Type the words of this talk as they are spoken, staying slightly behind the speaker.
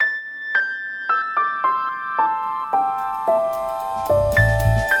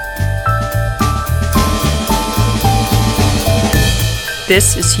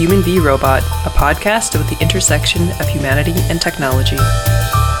This is Human v Robot, a podcast about the intersection of humanity and technology.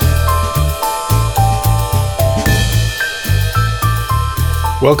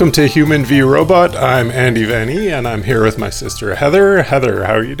 Welcome to Human v Robot. I'm Andy Vanny, and I'm here with my sister Heather. Heather,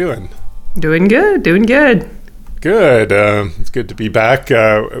 how are you doing? Doing good. Good. It's good to be back.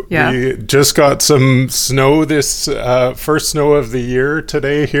 We just got some snow this first snow of the year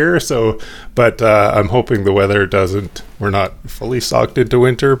today here. But I'm hoping the weather doesn't. We're not fully socked into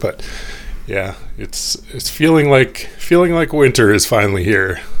winter, but yeah, it's feeling like winter is finally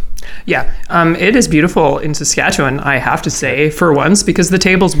here. Yeah, it is beautiful in Saskatchewan, I have to say, for once, because the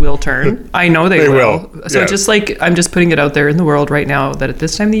tables will turn. I know they will. So yeah. I'm just putting it out there in the world right now that at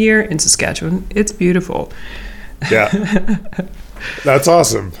this time of the year in Saskatchewan, it's beautiful. Yeah, that's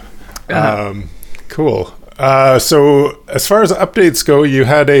awesome. Cool. So as far as updates go, you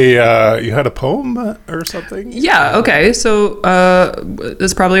had a poem or something? Yeah. Okay. So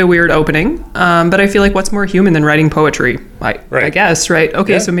that's probably a weird opening, but I feel like what's more human than writing poetry? I guess, right?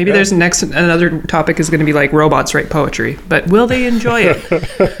 Okay. Yeah, so maybe there's another topic is going to be like robots write poetry, but will they enjoy it?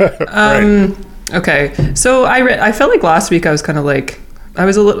 Right. Okay. So I felt like last week I was kind of like.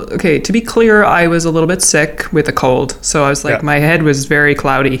 To be clear, I was a little bit sick with a cold. So I was like, my head was very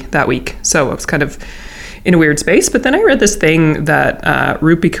cloudy that week. So I was kind of in a weird space. But then I read this thing that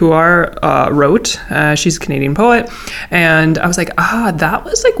Rupi Kaur wrote. She's a Canadian poet. And I was like, that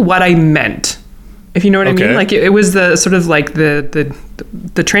was like what I meant. If you know what I mean? Like it was the sort of like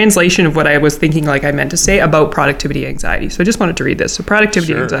the translation of what I was thinking like I meant to say about productivity anxiety. So I just wanted to read this. So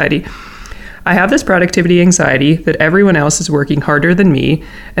productivity anxiety. I have this productivity anxiety that everyone else is working harder than me,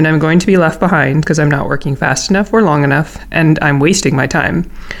 and I'm going to be left behind because I'm not working fast enough or long enough, and I'm wasting my time.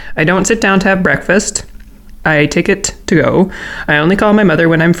 I don't sit down to have breakfast. I take it to go. I only call my mother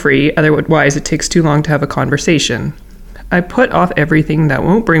when I'm free, otherwise it takes too long to have a conversation. I put off everything that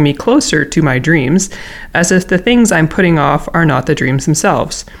won't bring me closer to my dreams, as if the things I'm putting off are not the dreams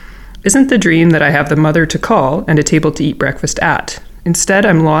themselves. Isn't the dream that I have the mother to call and a table to eat breakfast at? Instead,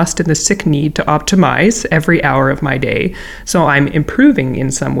 I'm lost in the sick need to optimize every hour of my day, so I'm improving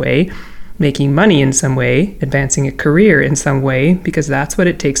in some way, making money in some way, advancing a career in some way, because that's what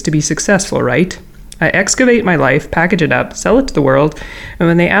it takes to be successful, right? I excavate my life, package it up, sell it to the world, and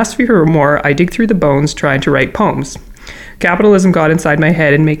when they ask for more, I dig through the bones trying to write poems. Capitalism got inside my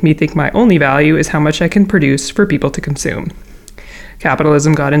head and make me think my only value is how much I can produce for people to consume.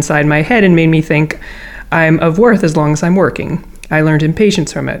 Capitalism got inside my head and made me think I'm of worth as long as I'm working. I learned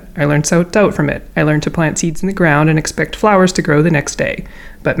impatience from it. I learned self-doubt from it. I learned to plant seeds in the ground and expect flowers to grow the next day.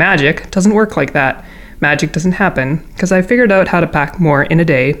 But magic doesn't work like that. Magic doesn't happen because I figured out how to pack more in a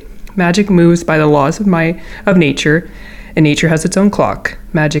day. Magic moves by the laws of nature, and nature has its own clock.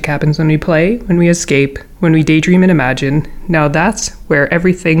 Magic happens when we play, when we escape, when we daydream and imagine. Now that's where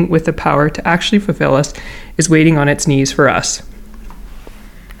everything with the power to actually fulfill us is waiting on its knees for us.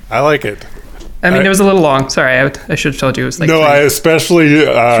 I like it. I mean, it was a little long. Sorry, I should have told you it was like I especially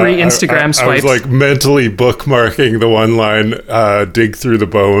three Instagram swipes. I was like mentally bookmarking the one line, dig through the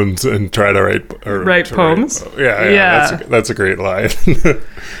bones and try to write poems. Yeah. That's a great line.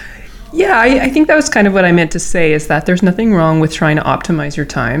 Yeah, I think that was kind of what I meant to say is that there's nothing wrong with trying to optimize your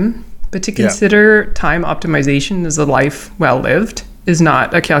time, but to consider time optimization as a life well lived is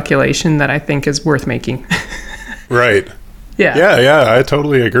not a calculation that I think is worth making. Right. Yeah, I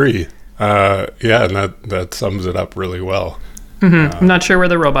totally agree. And that sums it up really well. Mm-hmm. I'm not sure where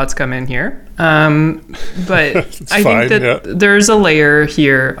the robots come in here, but I think that there's a layer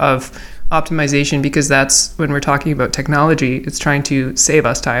here of optimization because that's when we're talking about technology. It's trying to save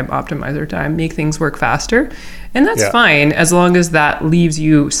us time, optimize our time, make things work faster. And that's fine as long as that leaves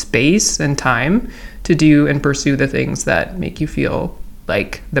you space and time to do and pursue the things that make you feel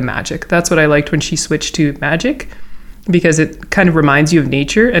like the magic. That's what I liked when she switched to magic. Because it kind of reminds you of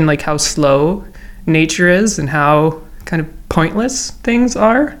nature and like how slow nature is and how kind of pointless things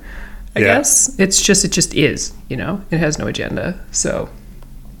are, I guess. It just is, it has no agenda. So.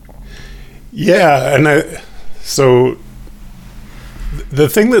 Yeah. And so the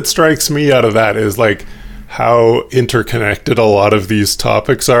thing that strikes me out of that is like how interconnected a lot of these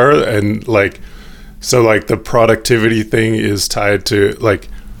topics are. And like, so like the productivity thing is tied to like,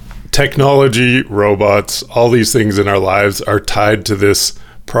 technology, robots, all these things in our lives are tied to this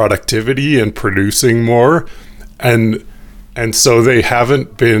productivity and producing more. And so they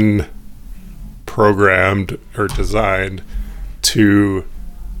haven't been programmed or designed to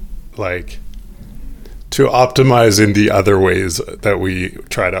like to optimize in the other ways that we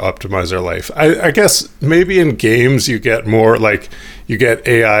try to optimize our life. I guess maybe in games you get more like you get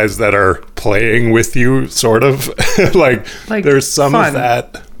AIs that are playing with you, sort of. like there's some fun. of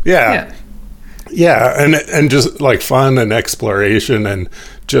that. Yeah. And just like fun and exploration and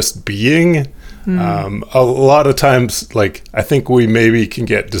just being. A lot of times, like I think we maybe can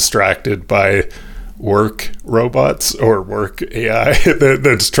get distracted by work robots or work AI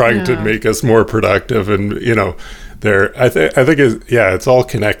that's trying to make us more productive, and I think it's all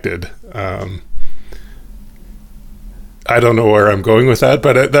connected. I don't know where I'm going with that,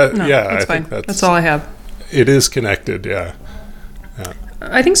 but I think that's all I have. It is connected. Yeah.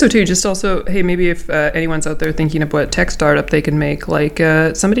 I think so too. Just also, hey, maybe if anyone's out there thinking of what tech startup they can make, like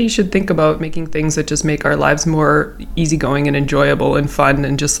somebody should think about making things that just make our lives more easygoing and enjoyable and fun,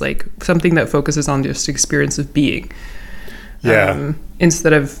 and just like something that focuses on just experience of being,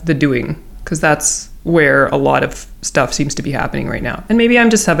 instead of the doing, because that's where a lot of stuff seems to be happening right now. And maybe I'm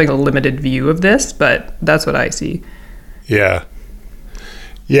just having a limited view of this, but that's what I see. Yeah.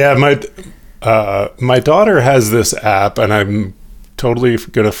 My daughter has this app, and I'm totally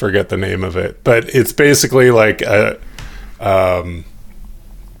gonna forget the name of it, but it's basically like I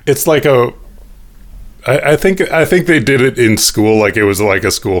think they did it in school, like it was like a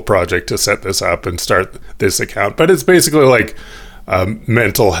school project to set this up and start this account, but it's basically like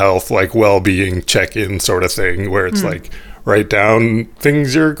mental health, like well-being check-in sort of thing, where it's like write down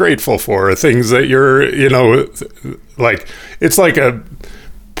things you're grateful for, things that you're like it's like a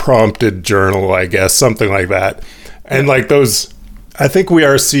prompted journal, I guess, something like that. And like those, I think we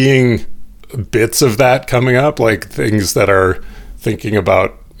are seeing bits of that coming up, like things that are thinking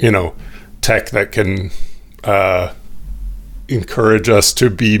about, tech that can encourage us to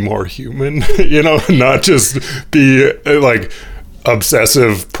be more human, not just be like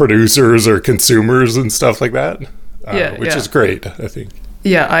obsessive producers or consumers and stuff like that, which is great, I think.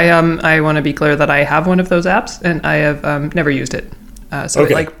 Yeah, I want to be clear that I have one of those apps, and I have never used it.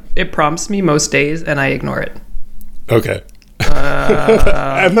 It prompts me most days, and I ignore it. Okay.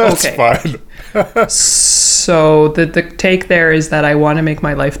 And that's fine. So the take there is that I want to make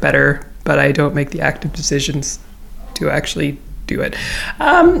my life better, but I don't make the active decisions to actually do it.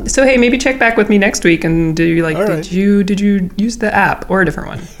 So hey, maybe check back with me next week and did you use the app or a different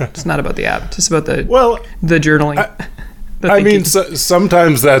one? It's not about the app, just about the journaling.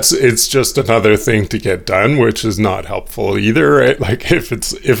 Sometimes it's just another thing to get done, which is not helpful either, right? Like if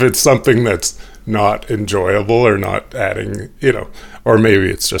it's something that's not enjoyable or not adding, or maybe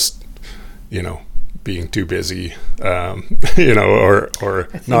it's just, being too busy, or I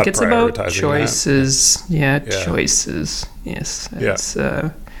think not it's prioritizing about choices. Choices. Yes.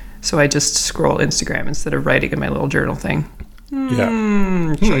 So I just scroll Instagram instead of writing in my little journal thing.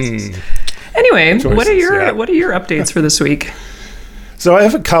 Choices. Anyway, choices, what are your updates for this week? So I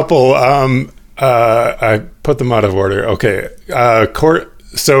have a couple. I put them out of order. Okay.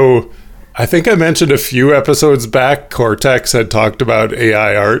 So I think I mentioned a few episodes back, Cortex had talked about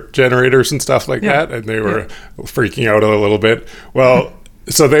AI art generators and stuff like that, and they were freaking out a little bit. Well,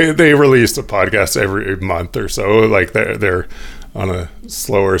 so they release a podcast every month or so. Like they're on a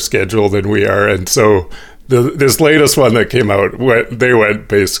slower schedule than we are, and so this latest one that came out, they went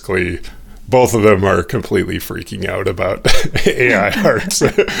basically. Both of them are completely freaking out about AI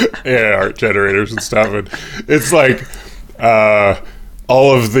art generators and stuff, and it's like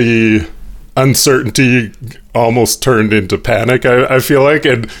all of the uncertainty almost turned into panic, I feel like,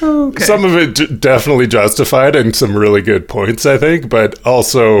 and some of it definitely justified and some really good points, I think, but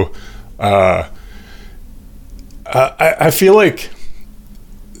also I feel like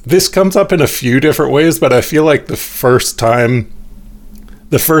this comes up in a few different ways, but I feel like the first time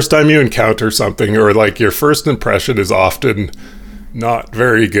you encounter something, or like your first impression, is often not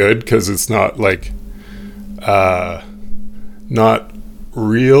very good because it's not like not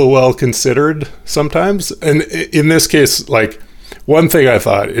real well considered sometimes. And in this case, like one thing I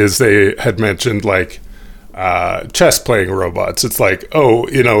thought is they had mentioned like chess playing robots. It's like,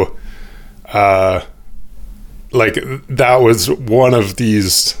 like that was one of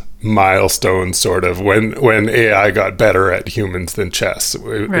these milestones sort of when AI got better at humans than chess.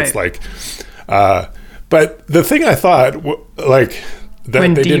 It's like but the thing I thought like that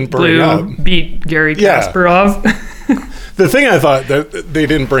when they Deep didn't bring Blue up beat Gary Kasparov. The thing I thought that they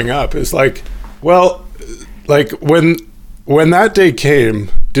didn't bring up is like, well, like when that day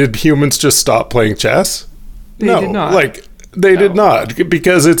came, did humans just stop playing chess? They did not. Like they did not,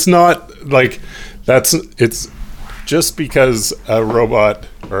 because it's not like it's just because a robot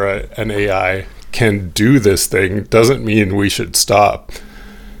or an AI can do this thing doesn't mean we should stop.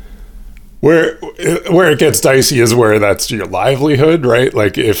 where it gets dicey is where that's your livelihood, right?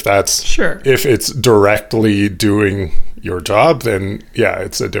 Like if that's if it's directly doing your job, then yeah,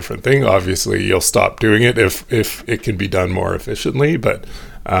 it's a different thing. Obviously, you'll stop doing it if it can be done more efficiently. But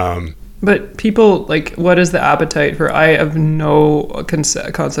people, like, what is the appetite for? I have no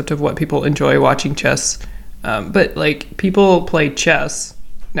concept of what people enjoy watching chess. But like people play chess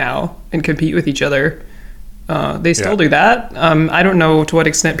now and compete with each other. They still do that. I don't know to what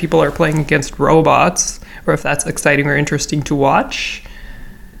extent people are playing against robots or if that's exciting or interesting to watch.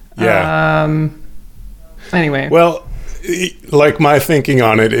 Yeah. Anyway. Well, like my thinking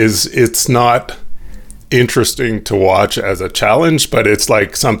on it is it's not interesting to watch as a challenge, but it's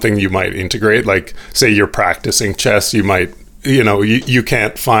like something you might integrate. Like say you're practicing chess, you might, you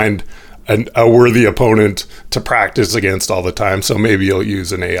can't find a worthy opponent to practice against all the time. So maybe you'll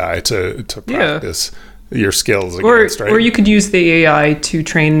use an AI to practice your skills against, right? Or you could use the AI to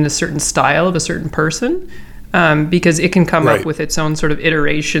train in a certain style of a certain person, because it can come up with its own sort of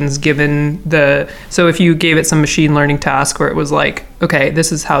iterations given so if you gave it some machine learning task where it was like, okay,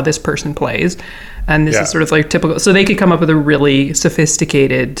 this is how this person plays, and this is sort of like typical. So they could come up with a really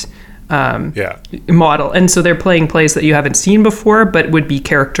sophisticated model. And so they're playing plays that you haven't seen before, but would be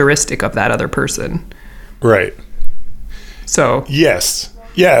characteristic of that other person. Right. So. Yes.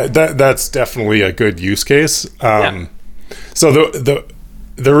 Yeah, that's definitely a good use case. So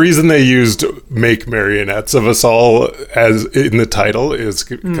the reason they used "make marionettes of us all" as in the title is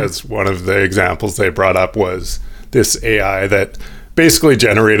because one of the examples they brought up was this AI that basically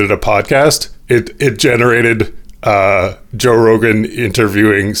generated a podcast. It generated Joe Rogan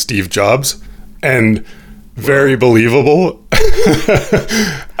interviewing Steve Jobs, and very believable.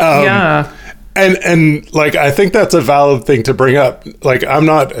 And like, I think that's a valid thing to bring up. Like, I'm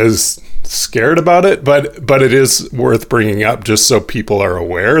not as scared about it, but it is worth bringing up just so people are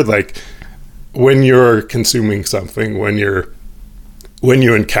aware. Like, when you're consuming something, when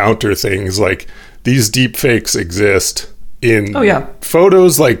you encounter things, like these deep fakes exist in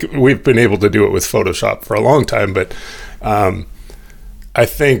photos. Like, we've been able to do it with Photoshop for a long time, but I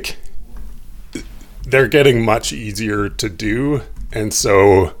think they're getting much easier to do. And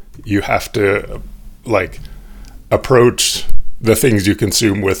so you have to like approach the things you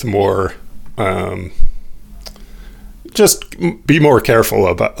consume with more just be more careful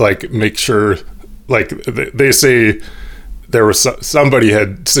about, like, make sure, like they say there was somebody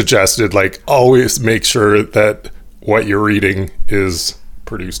had suggested, like, always make sure that what you're reading is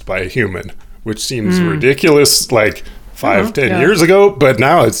produced by a human, which seems ridiculous like 5-10 years ago, but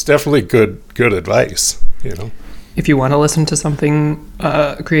now it's definitely good advice, If you want to listen to something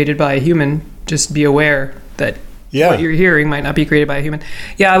created by a human, just be aware that what you're hearing might not be created by a human.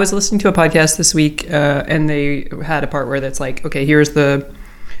 I was listening to a podcast this week, and they had a part where that's like, okay, here's the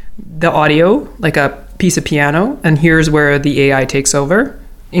audio, like a piece of piano, and here's where the AI takes over.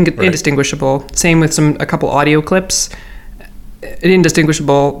 Indistinguishable. Same with a couple audio clips.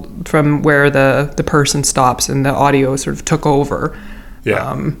 Indistinguishable from where the person stops and the audio sort of took over.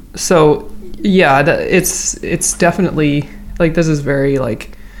 It's definitely like, this is very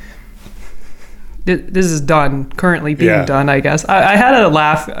like, this is currently being done, I guess. I had a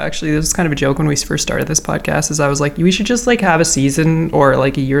laugh, actually. This was kind of a joke when we first started this podcast, is I was like, we should just like have a season or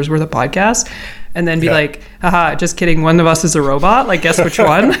like a year's worth of podcasts and then be like, haha, just kidding, one of us is a robot, like, guess which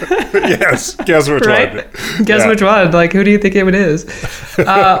one? Yes, guess which one. Guess which one, like, who do you think it is?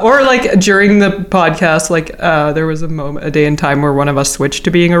 Or like during the podcast, like there was a day and time where one of us switched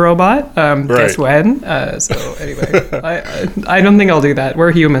to being a robot. Guess when? So anyway, I don't think I'll do that.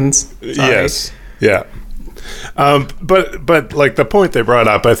 We're humans. Sorry. Yes. Yeah. But like the point they brought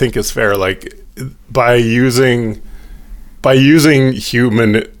up, I think is fair. Like, by using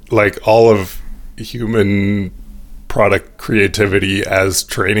human, like all of human product creativity as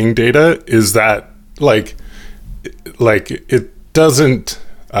training data, is that like it doesn't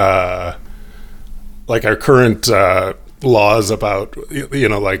like our current laws about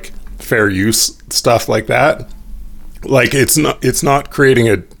like fair use stuff like that, like it's not creating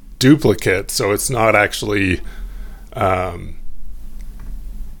a duplicate, so it's not actually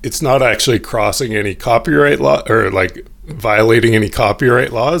crossing any copyright law or like violating any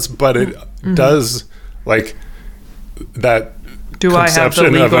copyright laws, but it does, like, that do I have the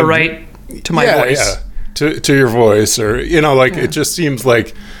legal right to my voice, to your voice, or it just seems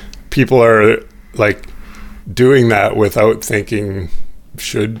like people are like doing that without thinking,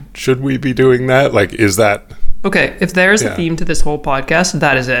 should we be doing that? Like, is that okay? If there's a theme to this whole podcast,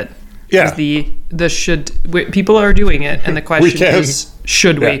 that is it. Yeah. People are doing it, and the question is,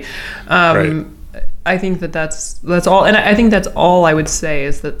 should we? I think that's all, and I think that's all I would say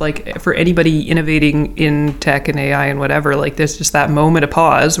is that, like, for anybody innovating in tech and AI and whatever, like, there's just that moment of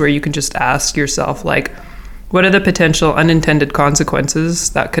pause where you can just ask yourself, like, what are the potential unintended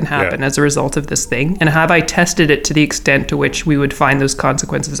consequences that can happen as a result of this thing, and have I tested it to the extent to which we would find those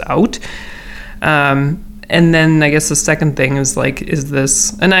consequences out? And then I guess the second thing is, like, is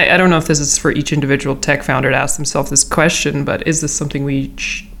this, and I don't know if this is for each individual tech founder to ask themselves this question, but is this something we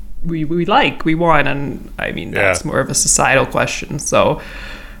want? And I mean, that's more of a societal question. So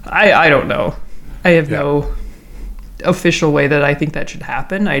I don't know. I have no official way that I think that should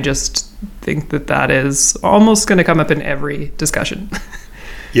happen. I just think that is almost going to come up in every discussion.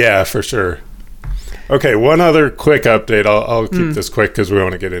 Yeah, for sure. Okay, one other quick update. I'll keep this quick because we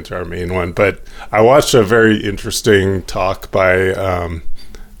want to get into our main one. But I watched a very interesting talk by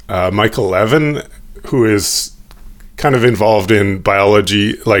Michael Levin, who is kind of involved in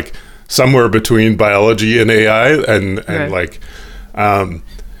biology, like somewhere between biology and AI, and like, and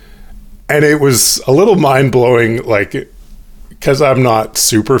it was a little mind blowing, like, because I'm not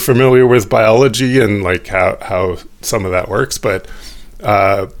super familiar with biology and like how some of that works, but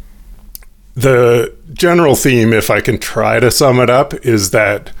the general theme, if I can try to sum it up, is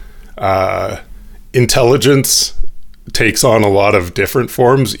that intelligence takes on a lot of different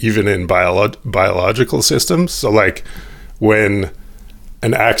forms, even in biological systems. So like when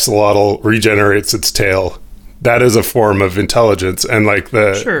an axolotl regenerates its tail, that is a form of intelligence. And like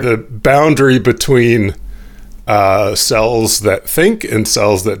the boundary between cells that think and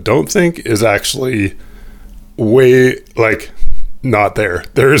cells that don't think is actually way, like, not there.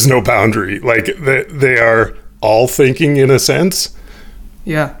 There is no boundary. Like they are all thinking in a sense.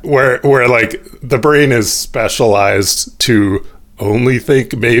 Yeah. Where like the brain is specialized to only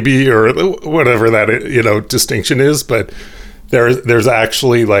think, maybe, or whatever that, you know, distinction is, but there's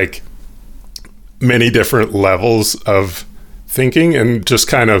actually like many different levels of thinking, and just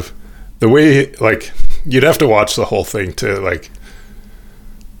kind of the way, like, you'd have to watch the whole thing to like,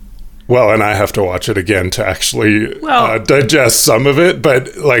 well, and I have to watch it again to actually digest some of it.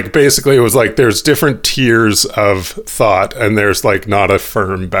 But like, basically it was like, there's different tiers of thought, and there's like not a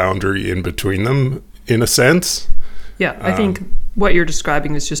firm boundary in between them, in a sense. Yeah, I think what you're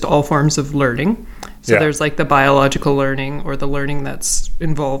describing is just all forms of learning. So there's like the biological learning, or the learning that's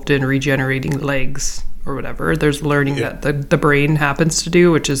involved in regenerating legs or whatever. There's learning that the brain happens to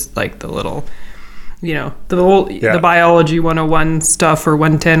do, which is like the little, you know, the biology 101 stuff, or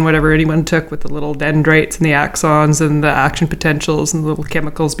 110, whatever anyone took, with the little dendrites and the axons and the action potentials and the little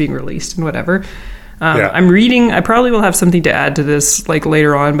chemicals being released and whatever. I'm reading, I probably will have something to add to this like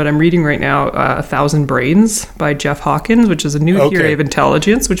later on, but I'm reading right now 1,000 Brains by Jeff Hawkins, which is a new theory of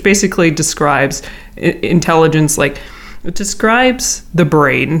intelligence, which basically describes intelligence, like it describes the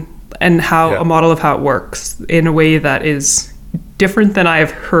brain and how a model of how it works in a way that is different than I've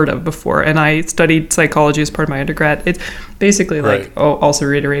heard of before. And I studied psychology as part of my undergrad. It's basically like, also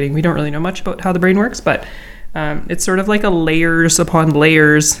reiterating, we don't really know much about how the brain works, but it's sort of like a layers upon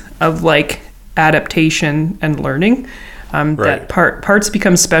layers of like adaptation and learning. That parts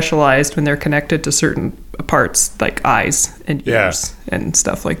become specialized when they're connected to certain parts, like eyes and ears and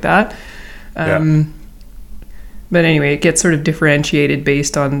stuff like that. But anyway, it gets sort of differentiated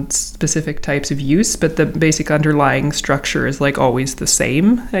based on specific types of use, but the basic underlying structure is like always the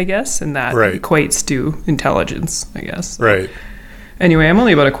same, I guess, and that equates to intelligence, I guess. Right. Anyway, I'm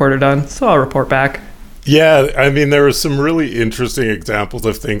only about a quarter done, so I'll report back. Yeah, I mean, there were some really interesting examples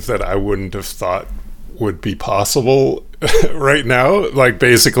of things that I wouldn't have thought would be possible right now. Like,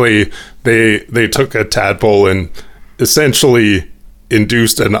 basically, they took a tadpole and essentially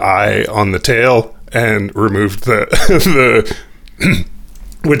induced an eye on the tail and removed the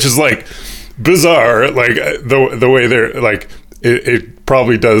which is like bizarre, like the way they're like, it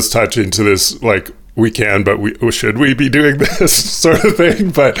probably does touch into this, like, should we be doing this sort of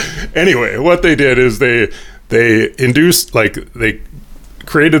thing. But anyway, what they did is they induced, like, they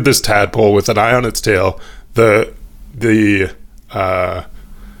created this tadpole with an eye on its tail. The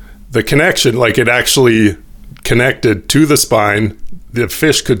connection, like, it actually connected to the spine. The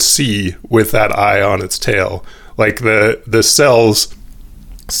fish could see with that eye on its tail. Like, the cells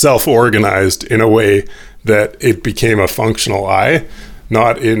self-organized in a way that it became a functional eye,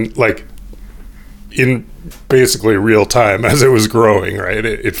 not in basically real time as it was growing, right?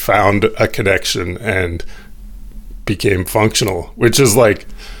 It found a connection and became functional, which is like,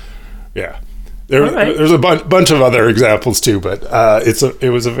 there's a bunch of other examples too, but it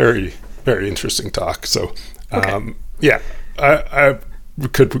was a very, very interesting talk. So, I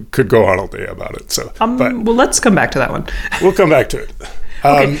could go on all day about it. So, well, let's come back to that one. We'll come back to it.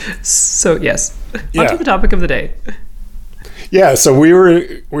 Okay, so yes, yeah. onto the topic of the day. Yeah, so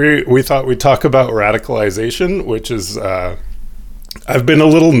we thought we'd talk about radicalization, which is I've been a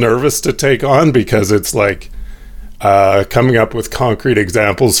little nervous to take on because it's like coming up with concrete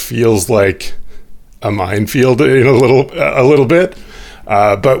examples feels like a minefield in a little bit.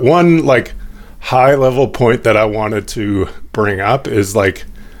 But one like high level point that I wanted to bring up is like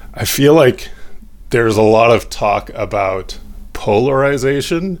I feel like there's a lot of talk about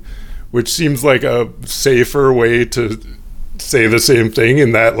polarization, which seems like a safer way to say the same thing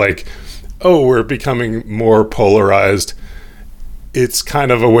in that like, oh, we're becoming more polarized. It's kind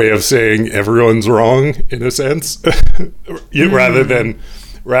of a way of saying everyone's wrong in a sense, rather than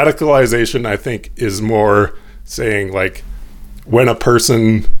radicalization. I think is more saying like when a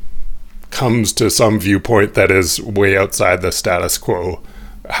person comes to some viewpoint that is way outside the status quo,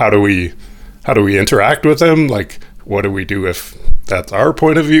 how do we interact with them? Like, what do we do if that's our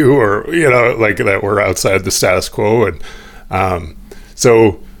point of view, or like that we're outside the status quo? And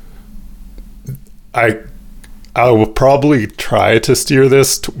so I will probably try to steer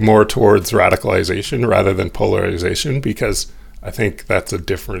this more towards radicalization rather than polarization, because I think that's a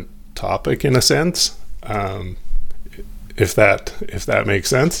different topic in a sense. If that makes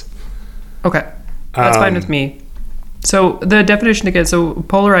sense. Okay, that's fine with me. So the definition again, so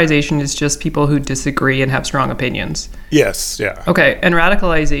polarization is just people who disagree and have strong opinions. Yes, yeah. Okay, and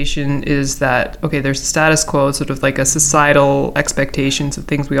radicalization is that, okay, there's a status quo, sort of like a societal expectations of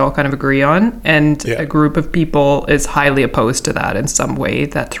things we all kind of agree on, and a group of people is highly opposed to that in some way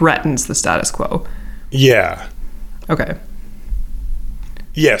that threatens the status quo. Yeah. Okay.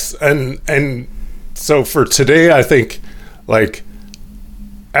 Yes, and so for today, I think, like,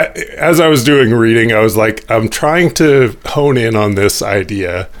 as I was doing reading, I was like, I'm trying to hone in on this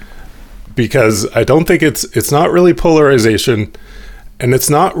idea because I don't think it's not really polarization, and it's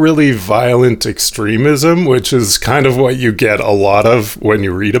not really violent extremism, which is kind of what you get a lot of when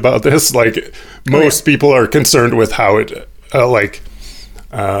you read about this. Like, most people are concerned with how it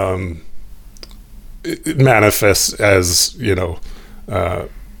it manifests as,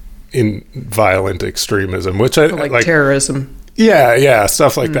 in violent extremism, which I like terrorism. Yeah,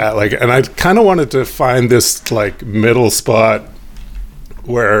 stuff like that. Like, and I kind of wanted to find this like middle spot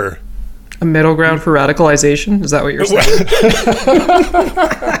where a middle ground for radicalization. Is that what you're saying?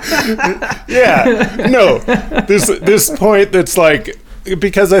 Yeah, no. This point that's like,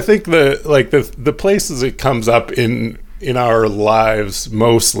 because I think the places it comes up in our lives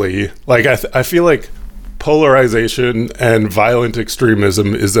mostly, like I feel like polarization and violent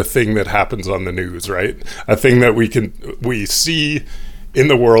extremism is a thing that happens on the news, right? A thing that we see in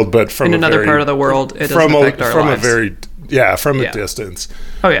the world, but from another part of the world, it doesn't affect our lives. A distance.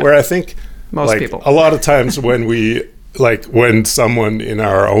 Oh yeah. Where I think most people, a lot of times when someone in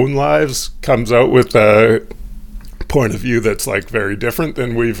our own lives comes out with a point of view that's like very different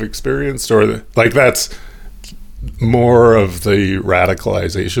than we've experienced, or like that's more of the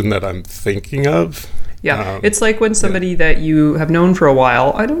radicalization that I'm thinking of. Yeah, it's like when somebody that you have known for a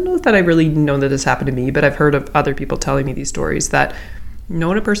while, I don't know that I really know that this happened to me, but I've heard of other people telling me these stories that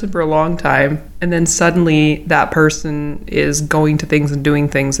known a person for a long time, and then suddenly that person is going to things and doing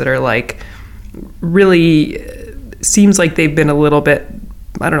things that are like really seems like they've been a little bit,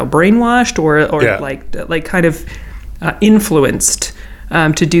 I don't know, brainwashed or like kind of influenced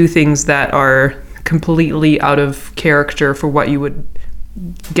to do things that are completely out of character for what you would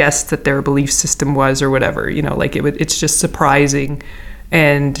guess that their belief system was, or whatever, like it's just surprising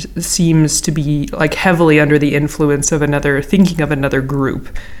and seems to be like heavily under the influence of another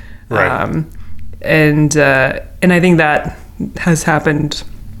group. Right. And I think that has happened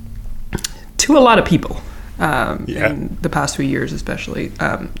to a lot of people in the past few years, especially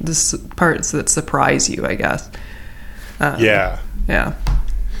this parts that surprise you, I guess.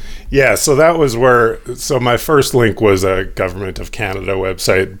 Yeah, so that was so my first link was a Government of Canada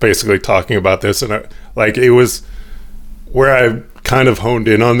website basically talking about this, and it was where I kind of honed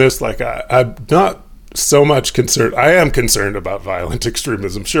in on this. Like, I'm not so much concerned. I am concerned about violent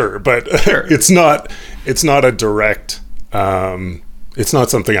extremism, sure, but it's not a direct, it's not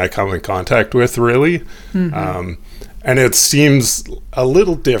something I come in contact with really. Mm-hmm. And it seems a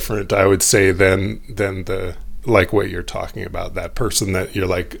little different, I would say, than the, like what you're talking about, that person that you're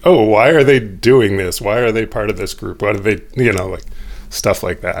like, oh, why are they doing this? Why are they part of this group? Why do they, like stuff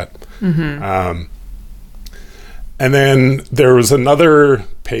like that. Mm-hmm. And then there was another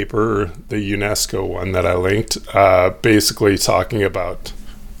paper, the UNESCO one that I linked, basically talking about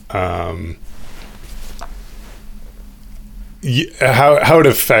how it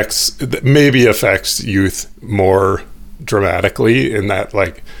affects youth more dramatically in that,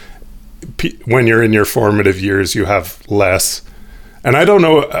 like, when you're in your formative years, you have less. And I don't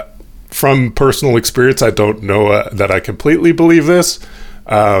know, from personal experience, I don't know that I completely believe this,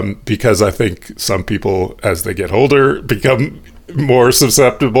 because I think some people, as they get older, become more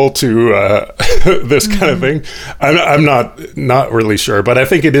susceptible to this kind of thing. I'm not really sure, but I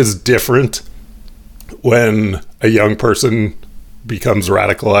think it is different when a young person becomes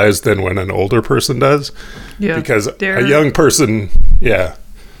radicalized than when an older person does. Yeah, because a young person,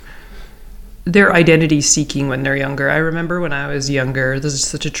 they're identity seeking when they're younger. I remember when I was younger, this is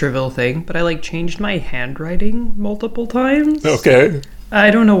such a trivial thing, but I like changed my handwriting multiple times. Okay. I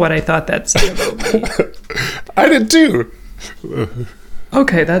don't know what I thought that said about me. I did too.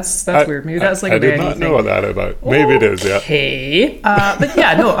 Okay, that's weird. Maybe that's like a I did not know that about. Maybe it is, yeah. Okay. But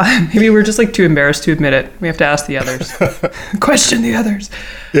yeah, no, maybe we're just like too embarrassed to admit it. We have to ask the others. Question the others.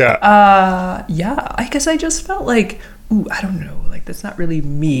 Yeah. Yeah, I guess I just felt like, I don't know, like that's not really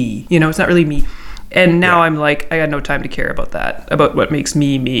me. It's not really me. And now I'm like, I got no time to care about that, about what makes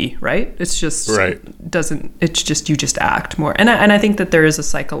me, right? It's just, it's just, you just act more. And I think that there is a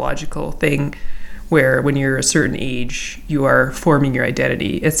psychological thing where when you're a certain age, you are forming your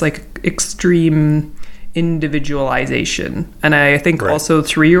identity. It's like extreme individualization. And I think also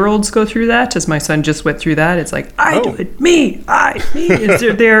 3-year-olds go through that, as my son just went through that. It's like, I do it, me.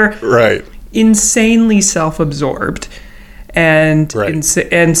 They're insanely self-absorbed. And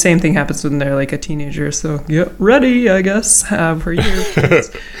and same thing happens when they're like a teenager. So ready, I guess, for your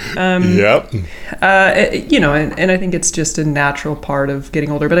kids. Yep. And I think it's just a natural part of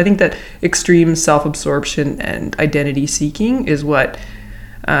getting older. But I think that extreme self-absorption and identity seeking is what,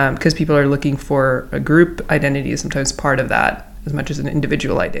 because people are looking for a group identity is sometimes part of that as much as an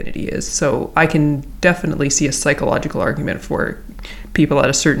individual identity is. So I can definitely see a psychological argument for people at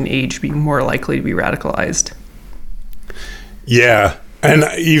a certain age being more likely to be radicalized. Yeah, and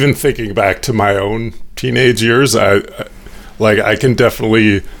even thinking back to my own teenage years, I can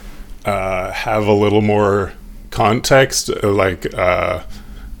definitely have a little more context,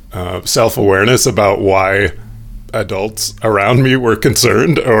 self-awareness about why adults around me were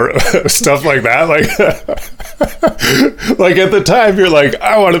concerned or stuff like that. Like at the time, you're like,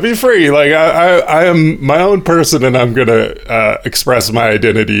 I want to be free. Like I am my own person, and I'm gonna express my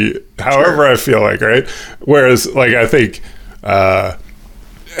identity however I feel like, right? Whereas, like, I think. And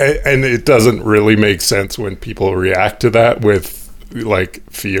it doesn't really make sense when people react to that with like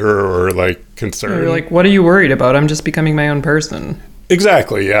fear or like concern. You're like, what are you worried about? I'm just becoming my own person.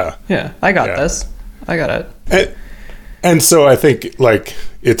 Exactly. Yeah. Yeah. I got this. I got it. And so I think like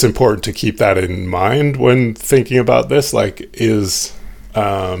it's important to keep that in mind when thinking about this. Like,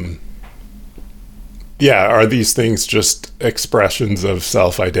 are these things just expressions of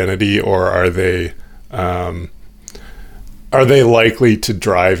self-identity, or are they likely to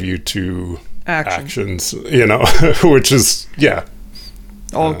drive you to actions, which is,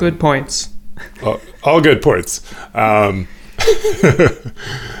 all good points. All good points.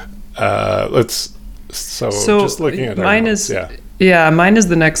 Just looking at mine is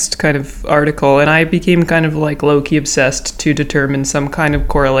the next kind of article, and I became kind of like low-key obsessed to determine some kind of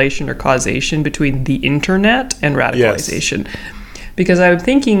correlation or causation between the internet and radicalization. Yes. Because I'm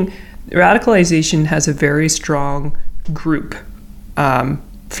thinking radicalization has a very strong group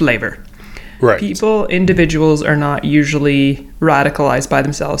flavor. Right. Individuals are not usually radicalized by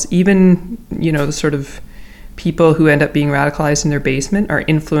themselves. Even, the sort of people who end up being radicalized in their basement are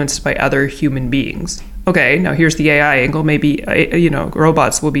influenced by other human beings. Okay, now here's the AI angle. Maybe,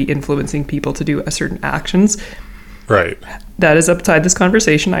 robots will be influencing people to do certain actions. Right. That is outside this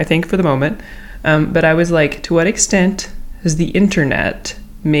conversation, I think, for the moment. But I was like, to what extent has the internet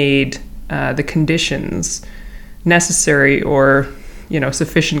made the conditions necessary or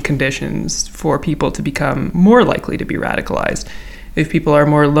sufficient conditions for people to become more likely to be radicalized? If people are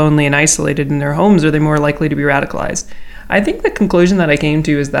more lonely and isolated in their homes, are they more likely to be radicalized? I think the conclusion that I came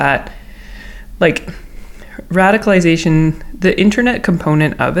to is that, like, radicalization, the internet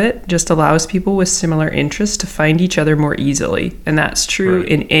component of it just allows people with similar interests to find each other more easily, and that's true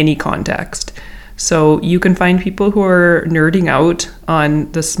in any context. So you can find people who are nerding out on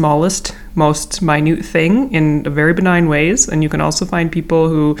the smallest, most minute thing in very benign ways. And you can also find people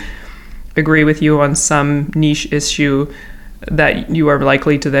who agree with you on some niche issue that you are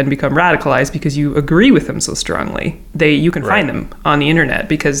likely to then become radicalized because you agree with them so strongly. You can find them on the internet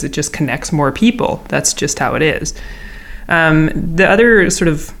because it just connects more people. That's just how it is. The other sort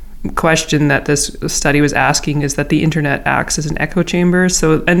of question that this study was asking is that the internet acts as an echo chamber.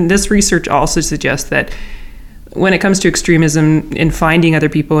 So, and this research also suggests that when it comes to extremism in finding other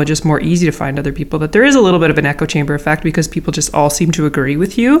people and just more easy to find other people, that there is a little bit of an echo chamber effect because people just all seem to agree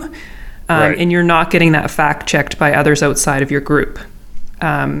with you. And you're not getting that fact checked by others outside of your group.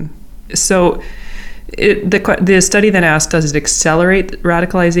 So the study then asked, does it accelerate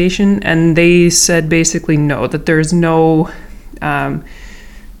radicalization? And they said basically no, that there's no,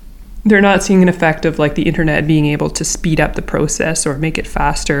 they're not seeing an effect of like the internet being able to speed up the process or make it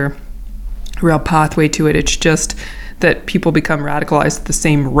faster, a real pathway to it. It's just that people become radicalized at the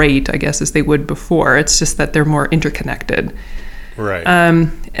same rate, I guess, as they would before. It's just that they're more interconnected. Right.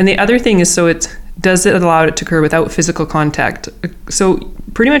 And the other thing is, does it allow it to occur without physical contact? So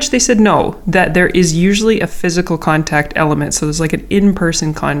pretty much they said no, that there is usually a physical contact element. So there's like an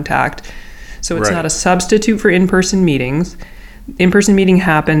in-person contact. So it's not a substitute for in-person meetings. In-person meeting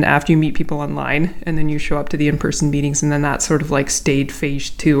happened after you meet people online, and then you show up to the in-person meetings, and then that's sort of like stayed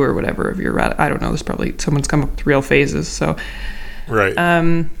phase 2 or whatever of your I don't know, there's probably someone's come up with real phases. So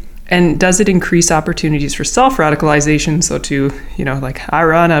and does it increase opportunities for self-radicalization? So to, like, I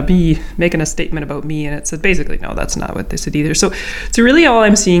wanna be making a statement about me, and it said basically, no, that's not what they said either. So really all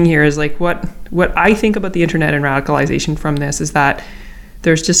I'm seeing here is like what I think about the internet and radicalization from this is that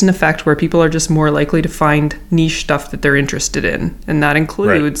there's just an effect where people are just more likely to find niche stuff that they're interested in. And that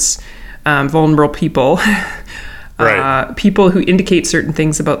includes vulnerable people, people who indicate certain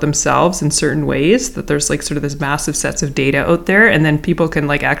things about themselves in certain ways, that there's like sort of this massive sets of data out there, and then people can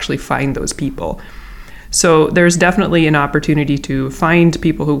like actually find those people. So there's definitely an opportunity to find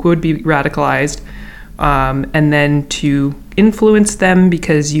people who would be radicalized, and then to influence them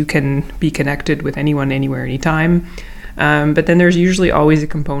because you can be connected with anyone, anywhere, anytime. But then there's usually always a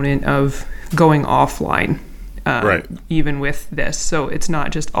component of going offline, even with this. So it's not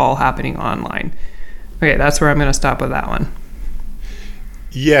just all happening online. Okay, that's where I'm going to stop with that one.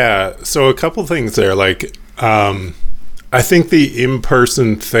 Yeah, so a couple things there. Like, I think the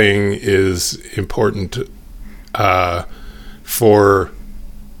in-person thing is important for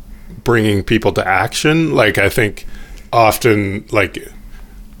bringing people to action. Like, I think often, like,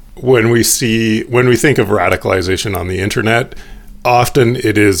 when we think of radicalization on the internet, often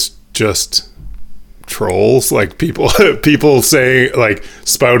it is just trolls, like people saying, like,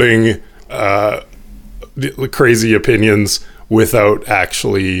 spouting crazy opinions without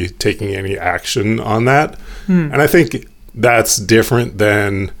actually taking any action on that. And I think that's different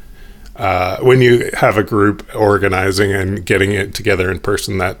than when you have a group organizing and getting it together in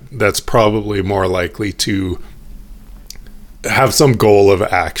person. That's probably more likely to have some goal of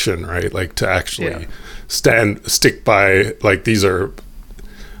action, right? Like to actually stick by, like, these are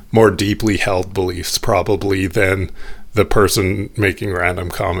more deeply held beliefs probably than the person making random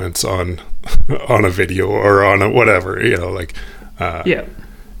comments on a video or on a whatever, like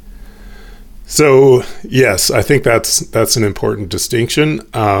so yes, I think that's an important distinction,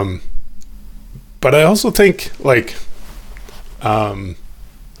 but I also think like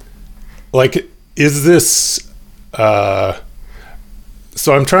is this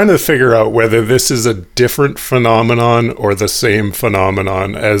so I'm trying to figure out whether this is a different phenomenon or the same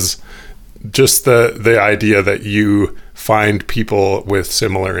phenomenon as just the idea that you find people with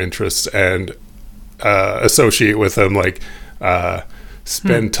similar interests and associate with them, like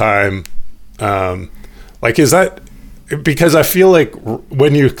spend time. Like, is that because I feel like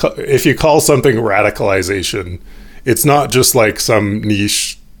if you call something radicalization, it's not just like some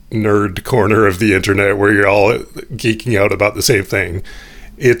niche nerd corner of the internet where you're all geeking out about the same thing.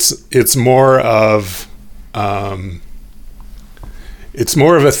 It's more of a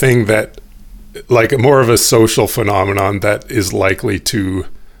thing that, like, more of a social phenomenon that is likely to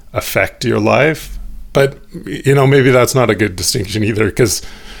affect your life. But maybe that's not a good distinction either, because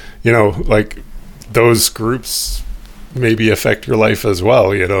like, those groups maybe affect your life as well.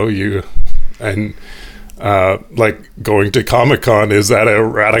 Like, going to Comic-Con, is that a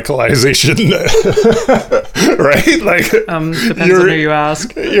radicalization? Right? Like, depends on who you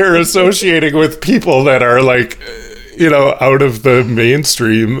ask. You're associating with people that are like, out of the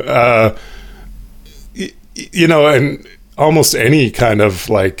mainstream, and almost any kind of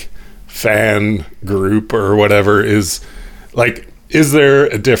like fan group or whatever is like, is there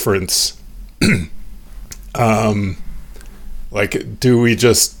a difference? Like, do we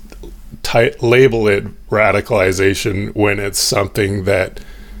just label it radicalization when it's something that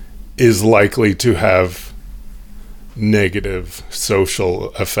is likely to have negative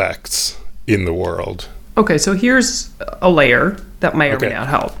social effects in the world? Okay, so here's a layer that may or may not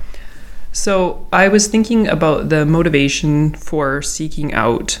help. So I was thinking about the motivation for seeking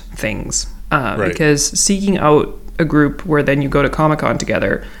out things, because seeking out a group where then you go to Comic-Con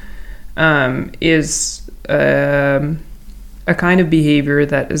together is a kind of behavior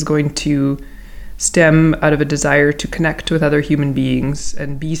that is going to stem out of a desire to connect with other human beings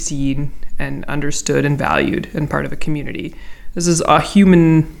and be seen and understood and valued and part of a community. This is a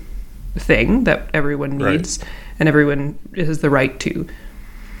human thing that everyone needs, right, and everyone has the right to.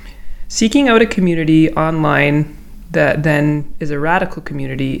 Seeking out a community online that then is a radical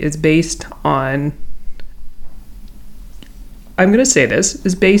community is based on, I'm going to say this,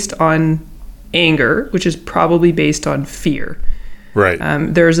 is based on anger, which is probably based on fear. Right.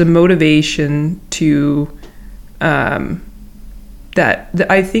 There's a motivation to I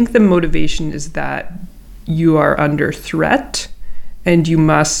think the motivation is that you are under threat and you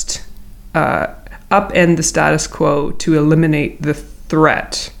must upend the status quo to eliminate the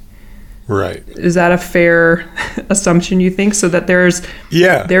threat. Right. Is that a fair assumption, you think? So that there is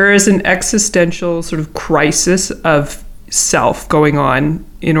an existential sort of crisis of self going on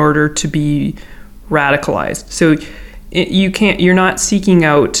in order to be radicalized. So you're not seeking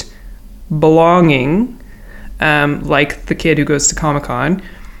out belonging, like the kid who goes to Comic-Con.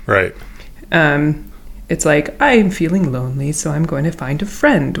 Right. It's like, I'm feeling lonely, so I'm going to find a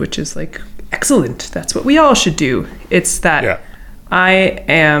friend, which is like, excellent. That's what we all should do. It's that I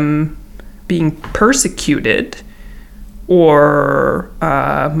am being persecuted, or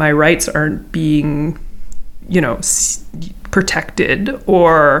my rights aren't being, protected,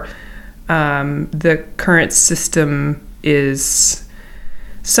 or the current system is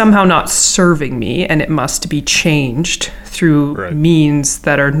somehow not serving me and it must be changed through means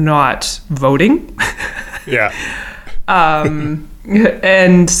that are not voting. Yeah.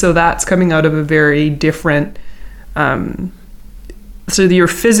 And so that's coming out of a very different, so your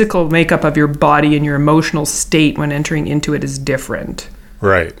physical makeup of your body and your emotional state when entering into it is different.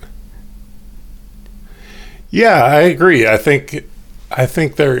 Right. Yeah, I agree. I think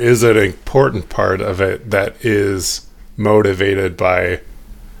there is an important part of it that is motivated by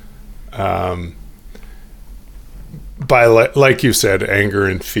like you said, anger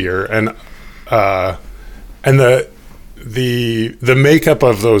and fear, and the makeup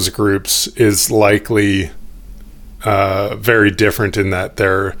of those groups is likely very different in that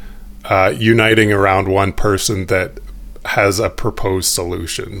they're uniting around one person that has a proposed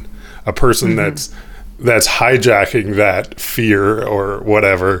solution, a person that's hijacking that fear or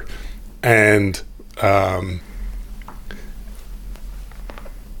whatever, and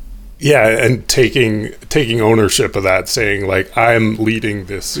and taking ownership of that, saying like, I'm leading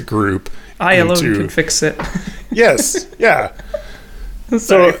this group. I alone can fix it. Yes, yeah.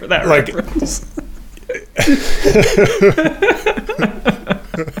 Sorry for that reference.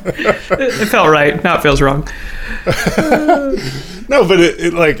 It felt right. Now it feels wrong. No, but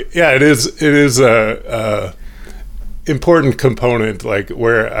it is a important component, like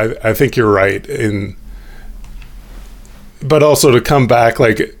where I think you're right in, but also to come back,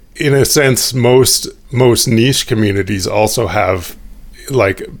 like in a sense, most niche communities also have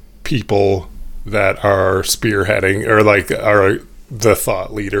like people that are spearheading or like are the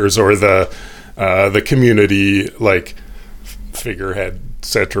thought leaders or the community like figurehead,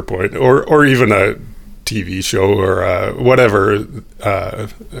 center point, or even a TV show or whatever,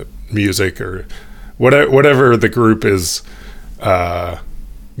 music or whatever the group is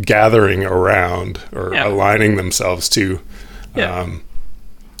gathering around or aligning themselves to.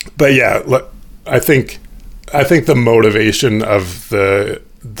 But I think the motivation of the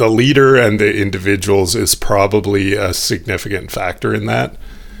leader and the individuals is probably a significant factor in that.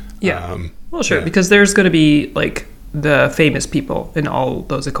 Well, sure, because there's going to be like the famous people in all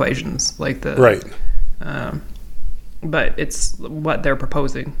those equations, like the right. But it's what they're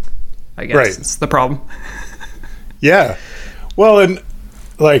proposing, I guess. Right. It's the problem. Yeah. Well, and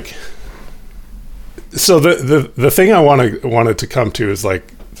like, so the thing I wanted to come to is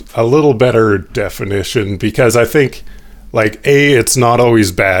like a little better definition, because I think like it's not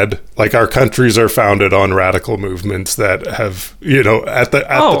always bad. Like our countries are founded on radical movements that have, at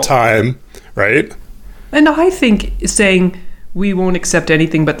the time, right? And I think saying we won't accept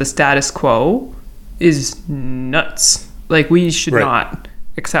anything but the status quo is nuts. Like we should not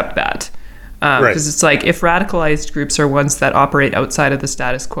accept that. Because it's like, if radicalized groups are ones that operate outside of the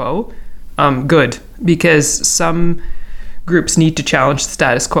status quo, good. Because some groups need to challenge the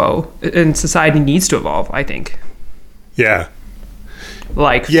status quo and society needs to evolve, I think. Yeah.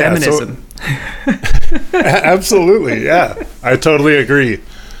 Like feminism. So, absolutely. Yeah. I totally agree.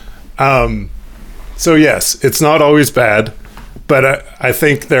 So yes, it's not always bad, but I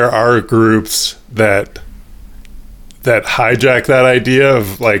think there are groups that hijack that idea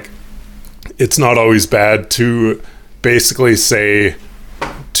of like, it's not always bad to basically say,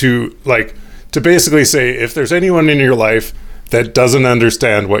 to to basically say, if there's anyone in your life that doesn't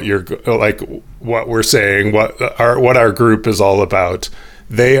understand what you're like, what we're saying, what our group is all about,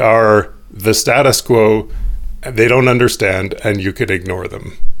 they are the status quo. They don't understand, and you could ignore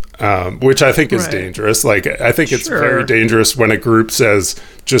them, which I think is dangerous. Like, I think it's very dangerous when a group says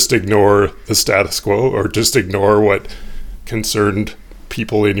just ignore the status quo or just ignore what concerned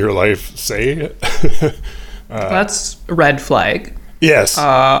people in your life say. That's a red flag. Yes.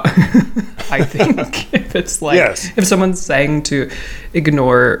 I think if it's like, if someone's saying to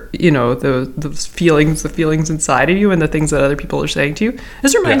ignore, the feelings inside of you and the things that other people are saying to you.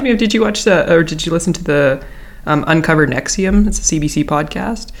 This reminds me of, did you watch did you listen to the Uncover Nexium? It's a CBC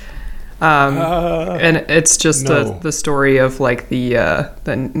podcast. And it's just the story of like the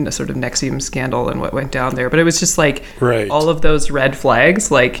sort of Nexium scandal and what went down there. But it was just like all of those red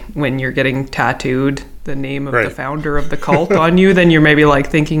flags, like when you're getting tattooed the name of the founder of the cult on you, then you're maybe like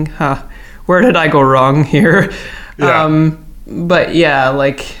thinking, where did I go wrong here? But yeah,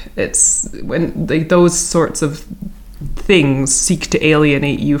 like it's when those sorts of things seek to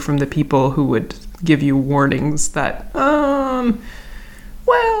alienate you from the people who would give you warnings that, well,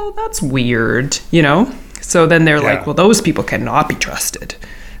 that's weird, So then they're like, well, those people cannot be trusted.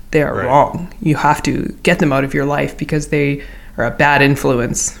 They are wrong. You have to get them out of your life because they are a bad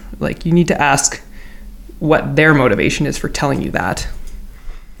influence. Like, you need to ask what their motivation is for telling you that.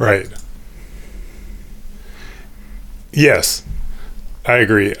 Right. Yes, I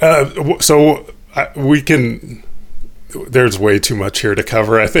agree. So we can... There's way too much here to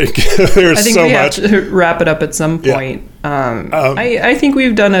cover, I think. I think we have to wrap it up at some point. I think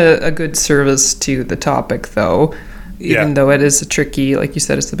we've done a good service to the topic, though, even though it is a tricky, like you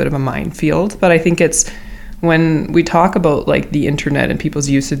said, it's a bit of a minefield. But I think it's when we talk about like the internet and people's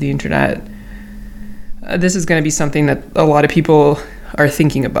use of the internet, this is going to be something that a lot of people are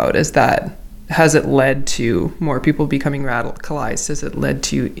thinking about, is that has it led to more people becoming radicalized? Has it led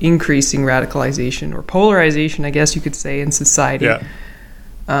to increasing radicalization or polarization, I guess you could say, in society?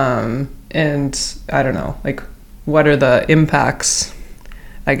 And I don't know, like, what are the impacts,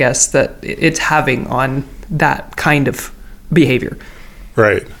 I guess, that it's having on that kind of behavior?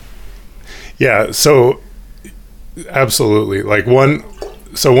 Right. Yeah. So absolutely. Like one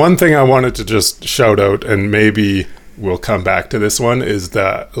thing I wanted to just shout out, and maybe we'll come back to this one, is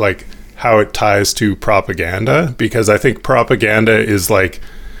that like how it ties to propaganda, because I think propaganda is like,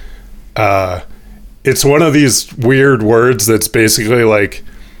 it's one of these weird words that's basically like,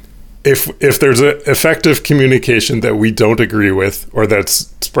 if there's an effective communication that we don't agree with, or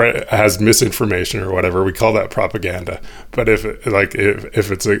that's has misinformation or whatever, we call that propaganda. But if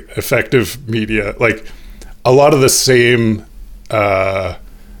it's an effective media, like a lot of the same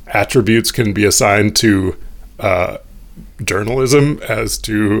attributes can be assigned to journalism as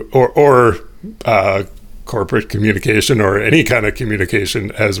to or corporate communication, or any kind of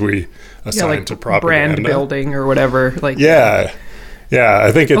communication, as we assign like to propaganda, brand building or whatever. Like I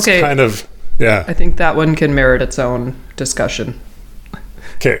think it's kind of I think that one can merit its own discussion.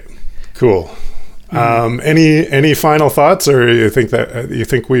 Okay, cool. Any final thoughts, or you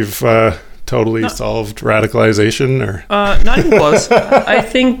think we've totally solved radicalization, or not even close? I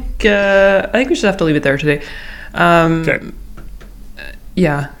think we should have to leave it there today.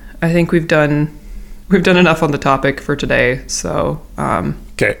 Yeah, I think we've done enough on the topic for today. So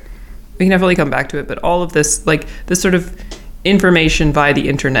we can definitely come back to it. But all of this, like this sort of information via the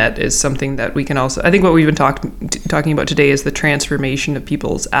internet, is something that we can also, I think what we've been talking about today is the transformation of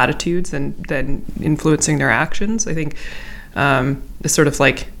people's attitudes and then influencing their actions. I think this sort of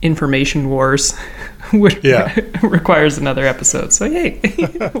like information wars requires another episode. So hey,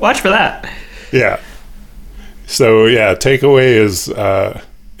 watch for that. Yeah. So yeah, takeaway is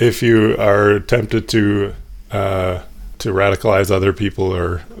if you are tempted to radicalize other people,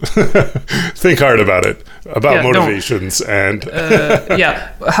 or think hard about it, about motivations and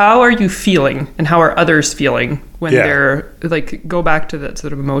how are you feeling and how are others feeling when they're like, go back to that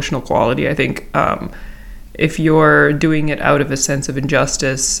sort of emotional quality. I think if you're doing it out of a sense of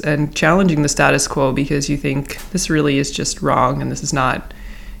injustice and challenging the status quo because you think this really is just wrong and this is not,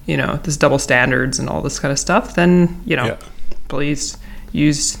 this double standards and all this kind of stuff, then, please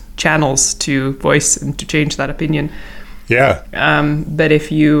use channels to voice and to change that opinion. Yeah. But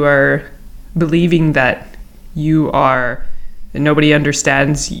if you are believing that nobody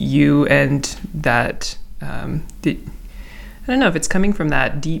understands you, and that, I don't know if it's coming from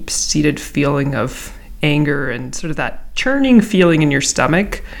that deep-seated feeling of anger and sort of that churning feeling in your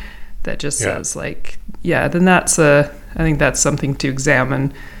stomach that just says like, then I think that's something to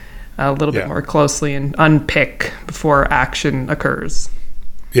examine a little bit more closely and unpick before action occurs.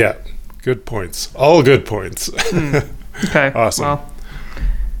 Yeah, Good points. All good points. Okay. Awesome. Well,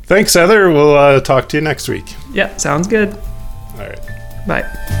 thanks, Heather. We'll talk to you next week. yeah, sounds good. All right. Bye.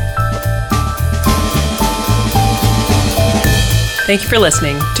 Thank you for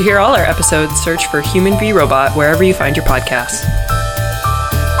listening. To hear all our episodes, search for Human v Robot wherever you find your podcasts.